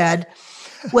 which said,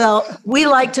 well, we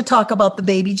like to talk about the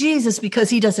baby Jesus because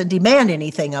he doesn't demand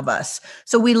anything of us.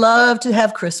 So we love to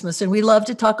have Christmas and we love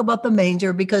to talk about the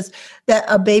manger because that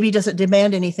a baby doesn't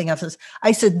demand anything of us.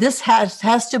 I said, this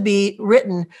has to be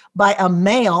written by a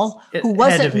male who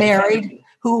wasn't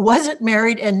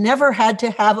married and never had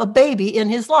to have a baby in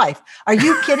his life. Are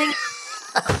you kidding?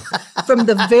 From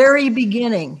the very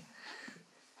beginning,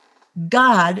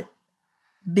 God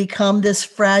become this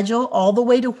fragile all the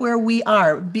way to where we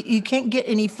are. You can't get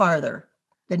any farther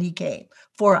than he came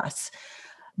for us.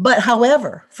 But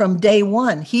however, from day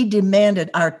one, he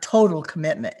demanded our total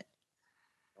commitment.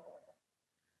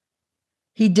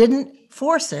 He didn't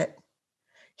force it.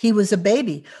 He was a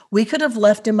baby. We could have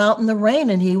left him out in the rain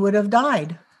and he would have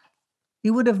died. He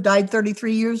would have died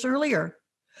 33 years earlier.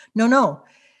 No.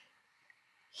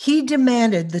 He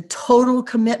demanded the total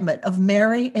commitment of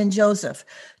Mary and Joseph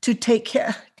to take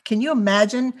care. Can you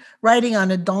imagine riding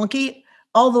on a donkey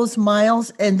all those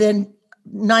miles and then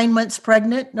 9 months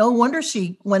pregnant? No wonder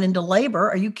she went into labor.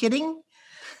 Are you kidding?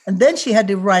 And then she had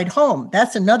to ride home.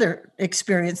 That's another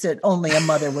experience that only a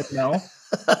mother would know.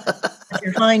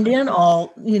 Your hind end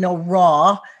all,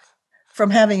 raw. from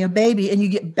having a baby and you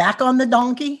get back on the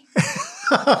donkey?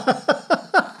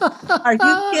 Are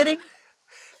you kidding?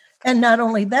 And not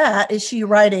only that, is she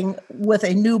riding with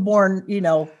a newborn,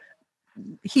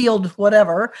 healed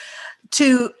whatever,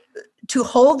 to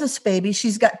hold this baby.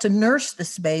 She's got to nurse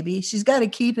this baby. She's got to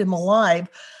keep him alive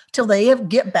till they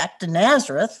get back to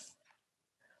Nazareth.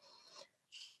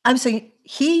 I'm saying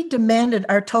he demanded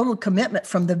our total commitment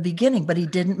from the beginning, but he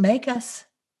didn't make us.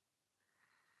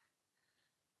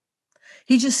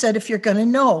 He just said, if you're going to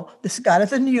know this God of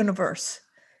the universe,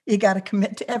 you got to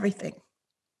commit to everything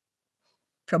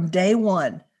from day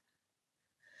one.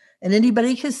 And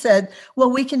anybody has said,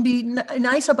 well, we can be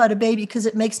nice about a baby because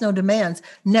it makes no demands.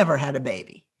 Never had a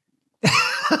baby.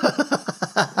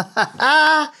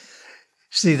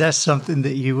 See, that's something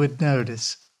that you would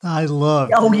notice. I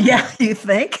love Oh, that. yeah, you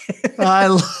think?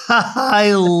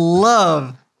 I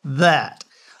love that.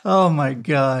 Oh, my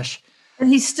gosh. And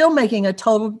he's still making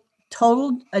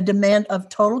a demand of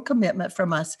total commitment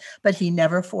from us, but he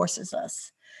never forces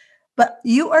us. But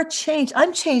you are changed.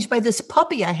 I'm changed by this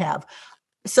puppy I have.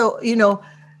 So,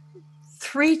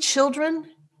 3 children,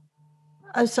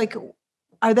 I was like,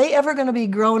 are they ever going to be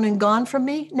grown and gone from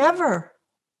me? Never.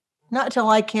 Not until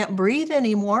I can't breathe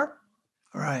anymore.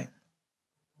 Right.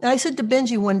 And I said to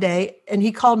Benji one day, and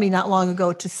he called me not long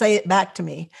ago to say it back to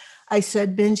me. I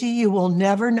said, Benji, you will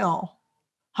never know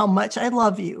how much I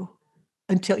love you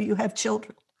until you have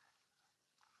children.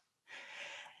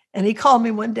 And he called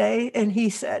me one day and he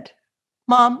said,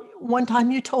 Mom, one time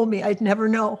you told me I'd never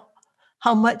know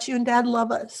how much you and Dad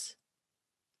love us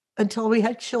until we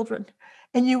had children.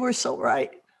 And you were so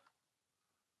right.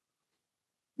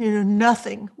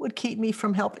 Nothing would keep me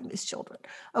from helping these children.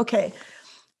 Okay.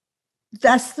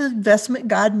 That's the investment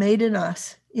God made in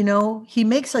us. He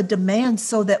makes a demand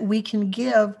so that we can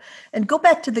give. And go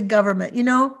back to the government.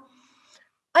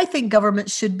 I think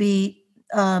government should be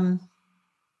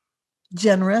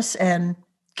generous and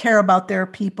care about their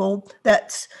people.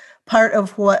 That's part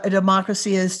of what a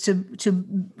democracy is, to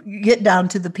get down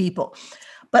to the people.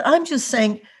 But I'm just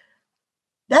saying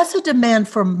that's a demand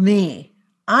from me.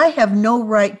 I have no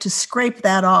right to scrape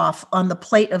that off on the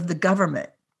plate of the government,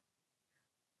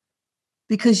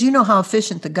 because you know how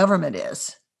efficient the government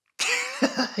is.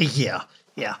 Yeah.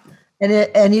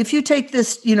 And if you take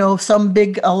this, some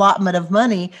big allotment of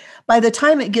money, by the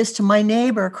time it gets to my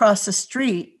neighbor across the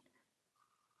street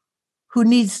who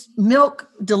needs milk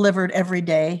delivered every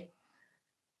day,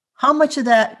 how much of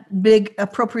that big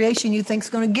appropriation you think is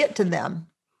going to get to them?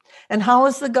 And how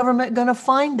is the government going to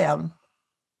find them?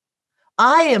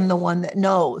 I am the one that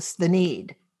knows the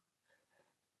need.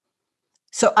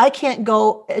 So I can't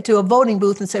go to a voting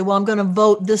booth and say, well, I'm going to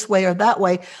vote this way or that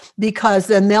way, because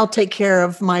then they'll take care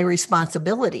of my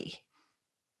responsibility.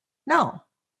 No.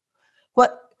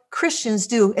 What Christians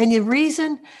do, and the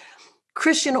reason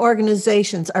Christian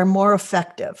organizations are more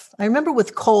effective. I remember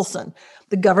with Colson,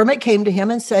 the government came to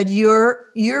him and said,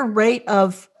 your rate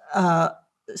of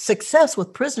success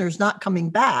with prisoners not coming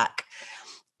back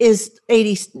is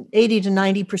 80 to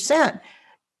 90%.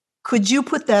 Could you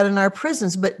put that in our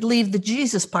prisons, but leave the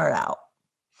Jesus part out?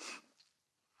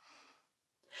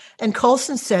 And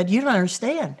Colson said, you don't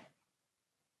understand.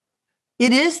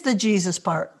 It is the Jesus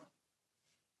part.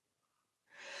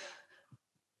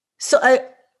 So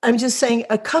I'm just saying,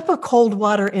 a cup of cold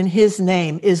water in his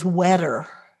name is wetter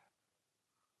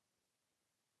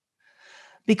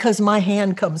because my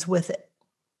hand comes with it.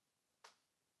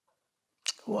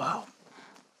 Wow.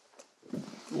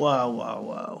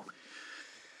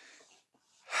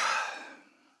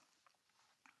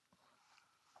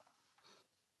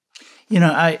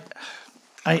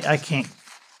 I can't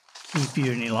keep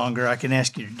you any longer. I can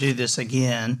ask you to do this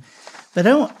again, but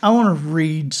I want to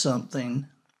read something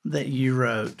that you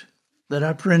wrote that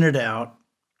I printed out,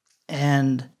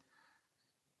 and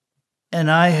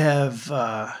I have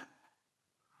I've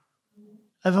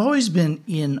always been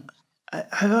in.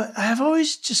 I've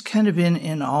always just kind of been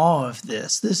in awe of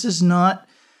this. This is not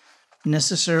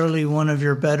necessarily one of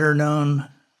your better known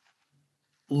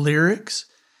lyrics.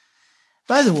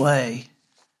 By the way,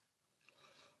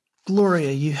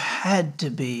 Gloria, you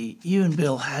and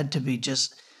Bill had to be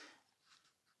just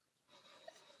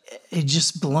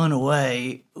blown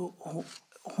away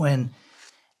when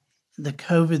the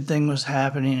COVID thing was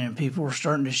happening and people were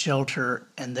starting to shelter,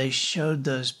 and they showed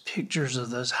those pictures of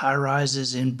those high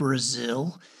rises in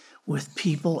Brazil with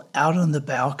people out on the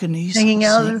balconies hanging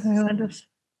out of the windows.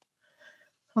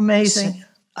 Amazing.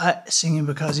 Singing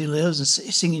Because He Lives and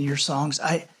singing your songs.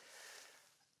 I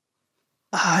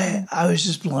was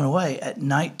just blown away at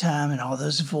nighttime, and all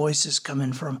those voices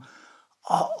coming from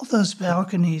all those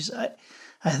balconies.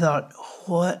 I thought,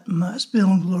 what must Bill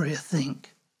and Gloria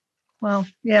think? Well,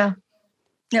 yeah,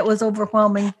 it was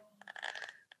overwhelming.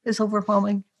 It's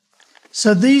overwhelming.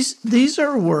 So these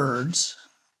are words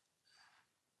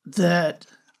that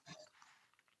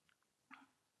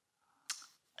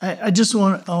I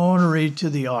want to read to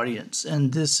the audience,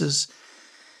 and this is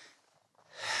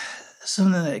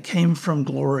something that came through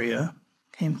Gloria,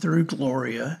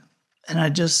 and I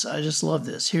just love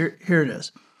this. Here it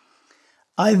is.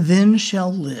 I then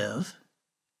shall live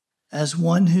as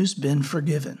one who's been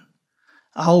forgiven.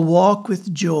 I'll walk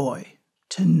with joy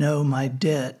to know my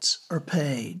debts are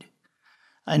paid.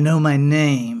 I know my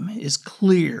name is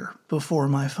clear before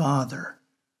my Father.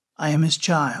 I am his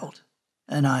child,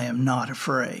 and I am not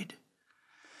afraid.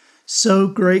 So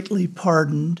greatly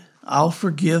pardoned, I'll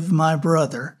forgive my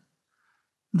brother.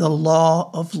 The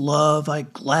law of love I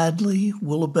gladly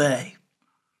will obey.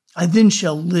 I then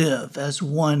shall live as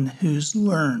one who's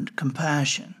learned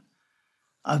compassion.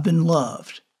 I've been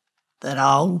loved, that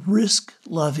I'll risk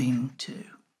loving too.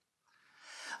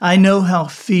 I know how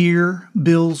fear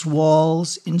builds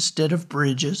walls instead of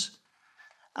bridges.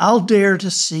 I'll dare to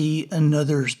see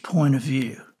another's point of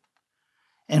view.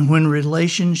 And when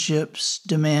relationships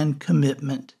demand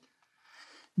commitment,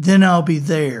 then I'll be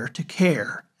there to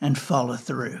care and follow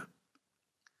through.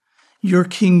 Your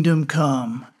kingdom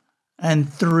come,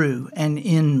 and through and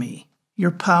in me,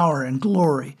 your power and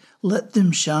glory, let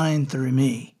them shine through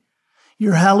me.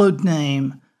 Your hallowed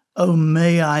name, oh,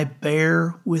 may I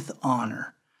bear with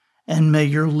honor, and may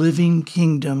your living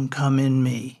kingdom come in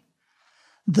me.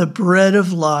 The bread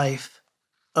of life,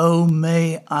 oh,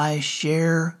 may I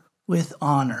share with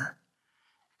honor,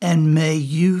 and may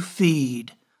you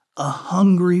feed a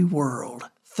hungry world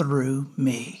through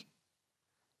me.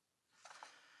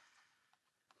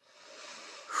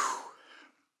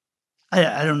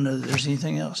 I don't know that there's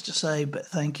anything else to say, but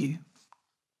thank you.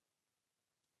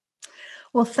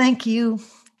 Well, thank you.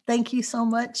 Thank you so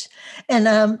much. And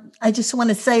I just want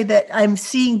to say that I'm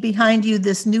seeing behind you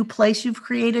this new place you've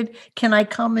created. Can I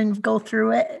come and go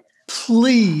through it?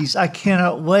 Please. I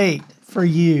cannot wait for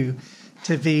you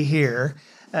to be here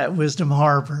at Wisdom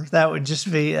Harbor. That would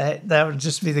just be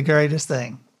the greatest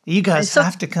thing. You guys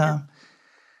have to come.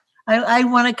 I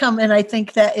want to come, and I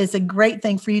think that is a great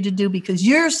thing for you to do because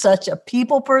you're such a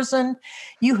people person.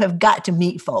 You have got to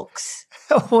meet folks.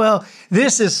 Well,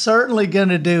 this is certainly going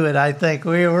to do it. I think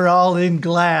we're all in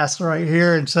glass right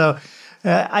here, and so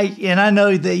I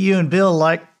know that you and Bill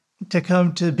like to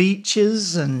come to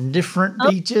beaches and different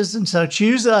beaches, and so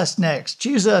choose us next.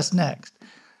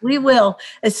 We will.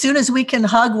 As soon as we can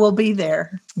hug, we'll be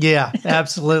there. Yeah,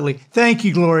 absolutely. Thank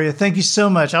you, Gloria. Thank you so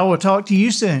much. I will talk to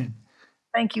you soon.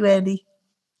 Thank you, Andy.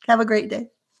 Have a great day.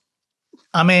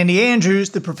 I'm Andy Andrews,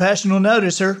 the professional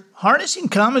noticer, harnessing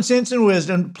common sense and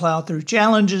wisdom to plow through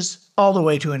challenges all the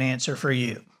way to an answer for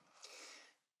you.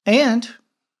 And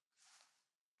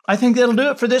I think that'll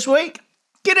do it for this week.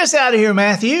 Get us out of here,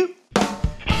 Matthew.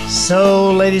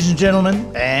 So, ladies and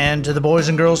gentlemen, and to the boys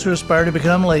and girls who aspire to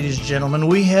become ladies and gentlemen,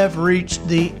 we have reached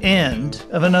the end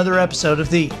of another episode of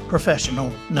the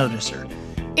Professional Noticer.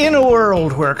 In a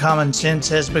world where common sense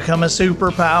has become a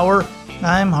superpower,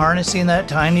 I'm harnessing that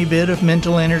tiny bit of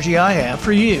mental energy I have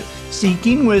for you,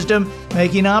 seeking wisdom,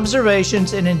 making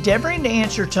observations, and endeavoring to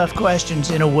answer tough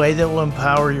questions in a way that will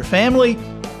empower your family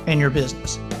and your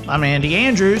business. I'm Andy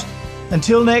Andrews.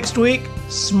 Until next week,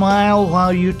 smile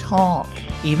while you talk.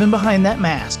 Even behind that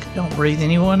mask, don't breathe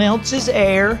anyone else's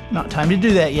air. Not time to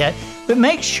do that yet, but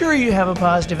make sure you have a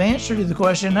positive answer to the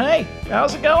question, hey,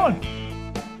 how's it going?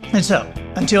 And so,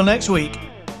 until next week,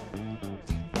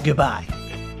 goodbye.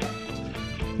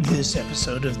 This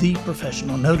episode of The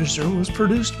Professional Noticer was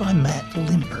produced by Matt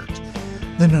Limpert.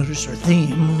 The Noticer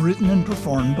theme written and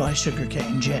performed by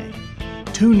Sugarcane Jane.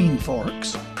 Tuning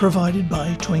forks provided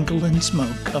by Twinkle and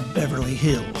Smoke of Beverly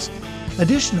Hills.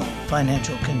 Additional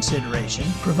financial consideration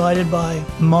provided by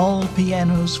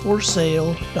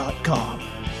mallpianosforsale.com.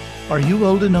 Are you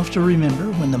old enough to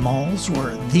remember when the malls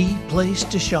were the place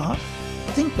to shop?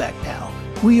 Think back now.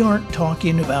 We aren't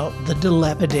talking about the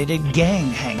dilapidated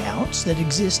gang hangouts that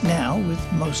exist now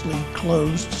with mostly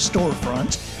closed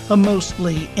storefronts, a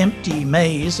mostly empty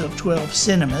maze of 12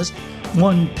 cinemas,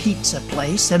 one pizza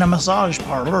place, and a massage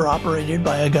parlor operated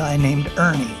by a guy named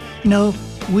Ernie. No,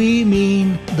 we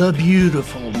mean the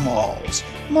beautiful malls.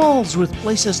 Malls with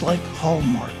places like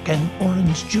Hallmark and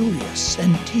Orange Julius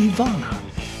and Tivana,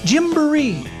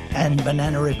 Gymboree and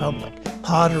Banana Republic,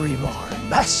 Pottery Barn,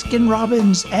 Baskin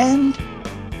Robbins, and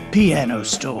piano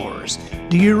stores.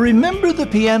 Do you remember the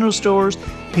piano stores?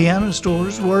 Piano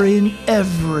stores were in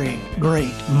every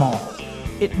great mall.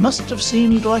 It must have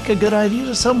seemed like a good idea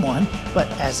to someone, but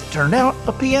as it turned out,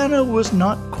 a piano was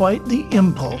not quite the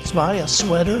impulse buy a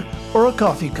sweater or a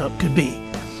coffee cup could be.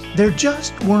 There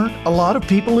just weren't a lot of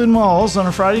people in malls on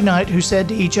a Friday night who said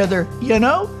to each other, you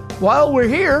know, while we're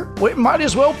here, we might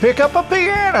as well pick up a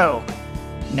piano.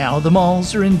 Now the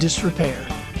malls are in disrepair,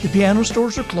 the piano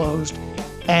stores are closed,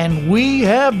 and we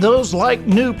have those like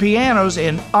new pianos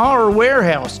in our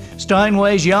warehouse.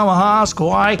 Steinways, Yamahas,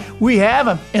 Kawai, we have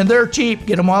them, and they're cheap.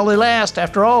 Get them while they last.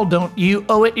 After all, don't you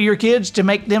owe it to your kids to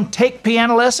make them take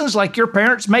piano lessons like your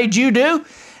parents made you do?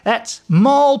 That's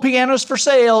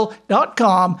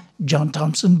mallpianosforsale.com. John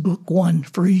Thompson, book 1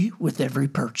 free with every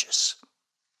purchase.